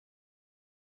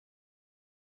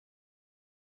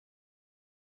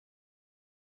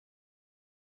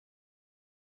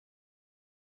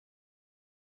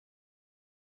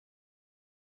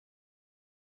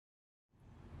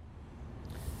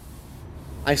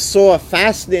I saw a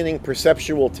fascinating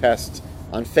perceptual test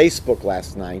on Facebook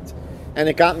last night, and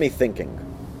it got me thinking.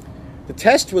 The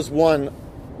test was one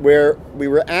where we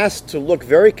were asked to look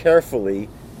very carefully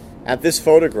at this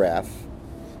photograph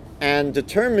and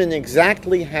determine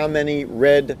exactly how many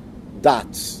red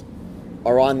dots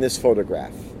are on this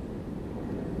photograph.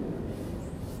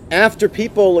 After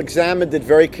people examined it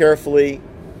very carefully,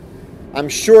 I'm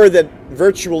sure that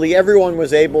virtually everyone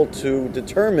was able to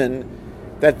determine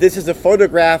that this is a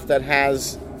photograph that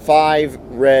has 5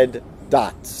 red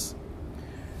dots.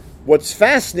 What's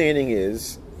fascinating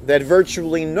is that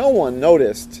virtually no one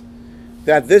noticed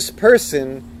that this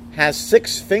person has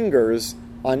 6 fingers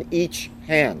on each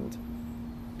hand.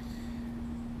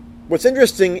 What's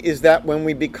interesting is that when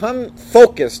we become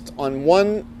focused on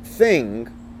one thing,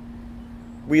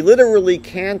 we literally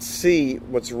can't see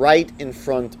what's right in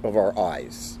front of our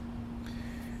eyes.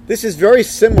 This is very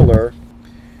similar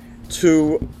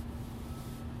to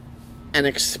an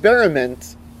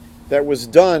experiment that was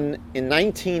done in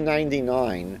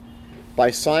 1999 by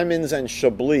Simons and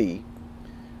Chablis,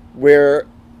 where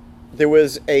there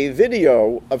was a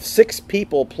video of 6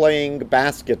 people playing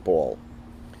basketball.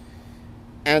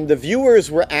 And the viewers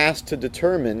were asked to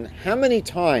determine how many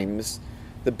times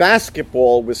the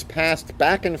basketball was passed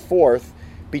back and forth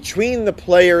between the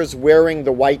players wearing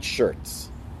the white shirts.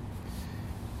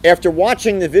 After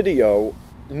watching the video,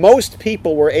 most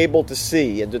people were able to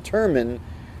see and determine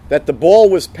that the ball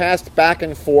was passed back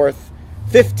and forth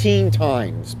 15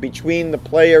 times between the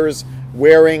players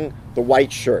wearing the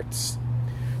white shirts.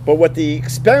 But what the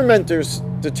experimenters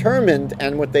determined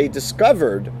and what they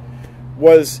discovered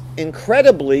was,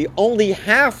 incredibly, only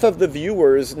half of the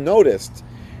viewers noticed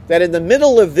that in the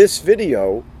middle of this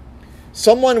video,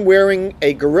 someone wearing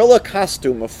a gorilla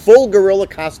costume, a full gorilla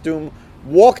costume,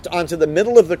 walked onto the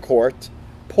middle of the court,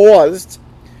 paused,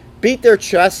 beat their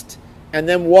chest, and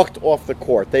then walked off the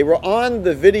court. They were on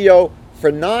the video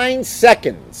for 9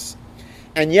 seconds.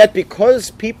 And yet,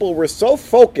 because people were so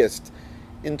focused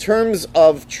in terms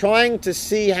of trying to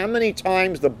see how many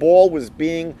times the ball was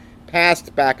being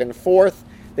passed back and forth,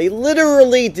 they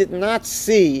literally did not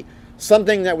see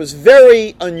something that was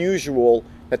very unusual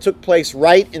that took place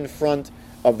right in front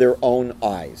of their own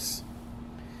eyes.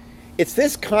 It's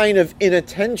this kind of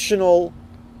inattentional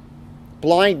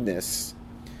blindness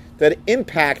that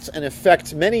impacts and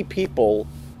affects many people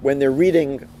when they're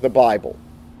reading the Bible.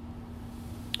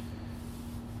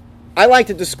 I like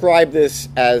to describe this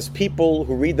as people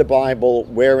who read the Bible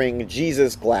wearing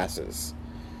Jesus glasses.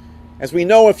 As we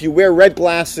know, if you wear red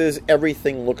glasses,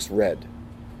 everything looks red.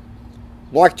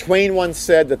 Mark Twain once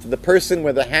said that to the person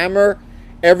with a hammer,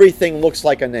 everything looks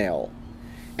like a nail.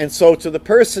 And so to the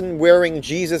person wearing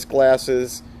Jesus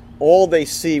glasses, all they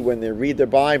see when they read the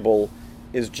Bible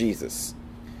is Jesus.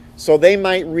 So they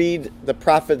might read the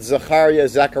prophet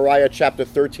Zechariah chapter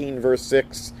 13, verse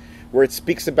 6, where it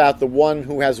speaks about the one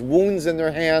who has wounds in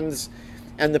their hands,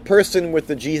 and the person with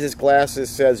the Jesus glasses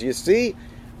says, "You see,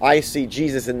 I see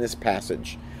Jesus in this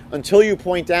passage." Until you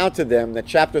point out to them that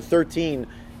chapter 13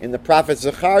 in the prophet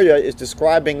Zechariah is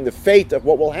describing the fate of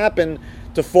what will happen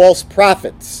to false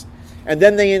prophets. And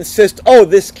then they insist, oh,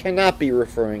 this cannot be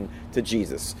referring to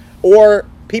Jesus. Or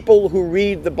people who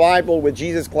read the Bible with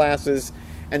Jesus glasses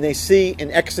and they see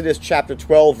in Exodus chapter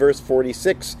 12, verse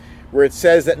 46, where it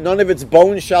says that none of its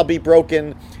bones shall be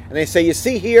broken. And they say, you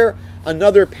see here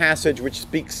another passage which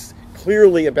speaks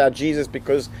clearly about Jesus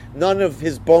because none of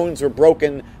his bones were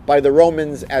broken by the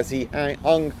Romans as he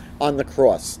hung on the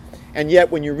cross. And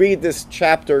yet when you read this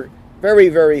chapter very,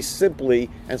 very simply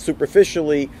and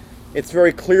superficially, it's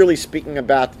very clearly speaking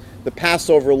about the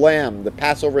Passover lamb, the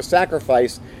Passover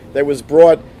sacrifice that was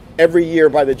brought every year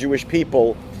by the Jewish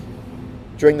people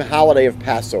during the holiday of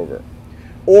Passover.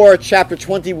 Or chapter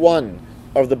 21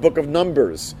 of the book of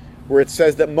Numbers, where it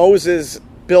says that Moses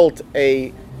built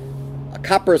a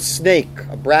copper snake,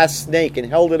 a brass snake, and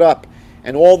held it up.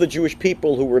 And all the Jewish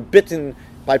people who were bitten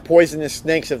by poisonous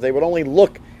snakes, if they would only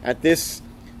look at this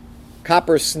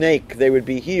copper snake, they would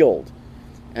be healed.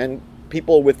 And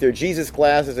people with their Jesus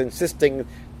glasses insisting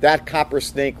that copper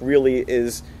snake really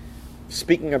is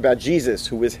speaking about Jesus,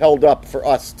 who is held up for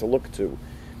us to look to.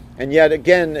 And yet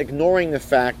again, ignoring the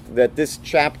fact that this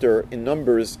chapter in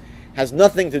Numbers has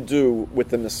nothing to do with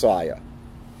the Messiah.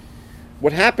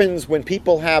 What happens when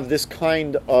people have this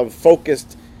kind of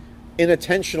focused,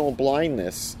 inattentional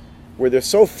blindness, where they're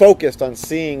so focused on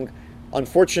seeing,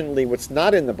 unfortunately, what's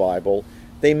not in the Bible,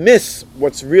 they miss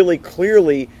what's really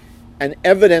clearly and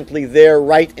evidently there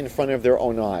right in front of their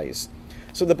own eyes.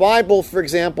 So the Bible, for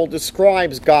example,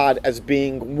 describes God as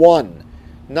being one,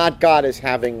 not God as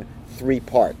having 3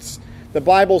 parts. The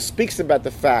Bible speaks about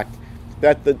the fact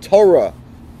that the Torah,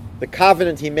 the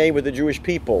covenant he made with the Jewish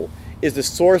people, is the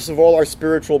source of all our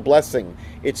spiritual blessing.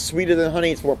 It's sweeter than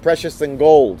honey, it's more precious than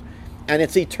gold, and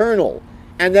it's eternal,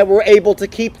 and that we're able to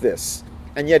keep this.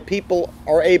 And yet people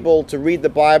are able to read the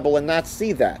Bible and not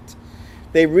see that.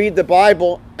 They read the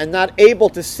Bible and not able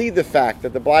to see the fact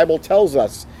that the Bible tells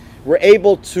us we're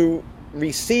able to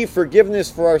receive forgiveness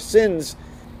for our sins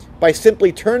by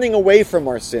simply turning away from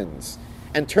our sins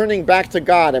and turning back to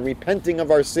God and repenting of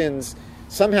our sins.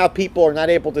 Somehow people are not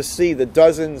able to see the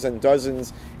dozens and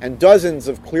dozens and dozens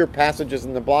of clear passages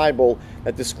in the Bible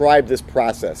that describe this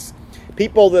process.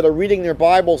 People that are reading their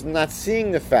Bibles and not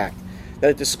seeing the fact that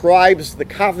it describes the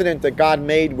covenant that God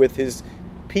made with his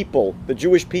people, the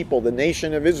Jewish people, the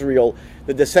nation of Israel,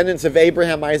 the descendants of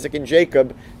Abraham, Isaac, and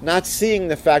Jacob, not seeing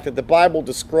the fact that the Bible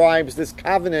describes this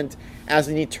covenant as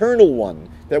an eternal one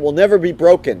that will never be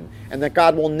broken, and that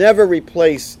God will never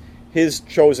replace his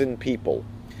chosen people.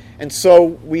 And so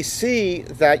we see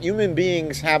that human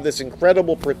beings have this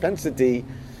incredible propensity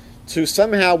to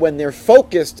somehow, when they're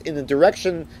focused in the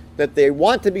direction that they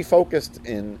want to be focused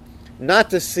in, not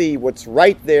to see what's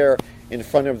right there in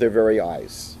front of their very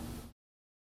eyes.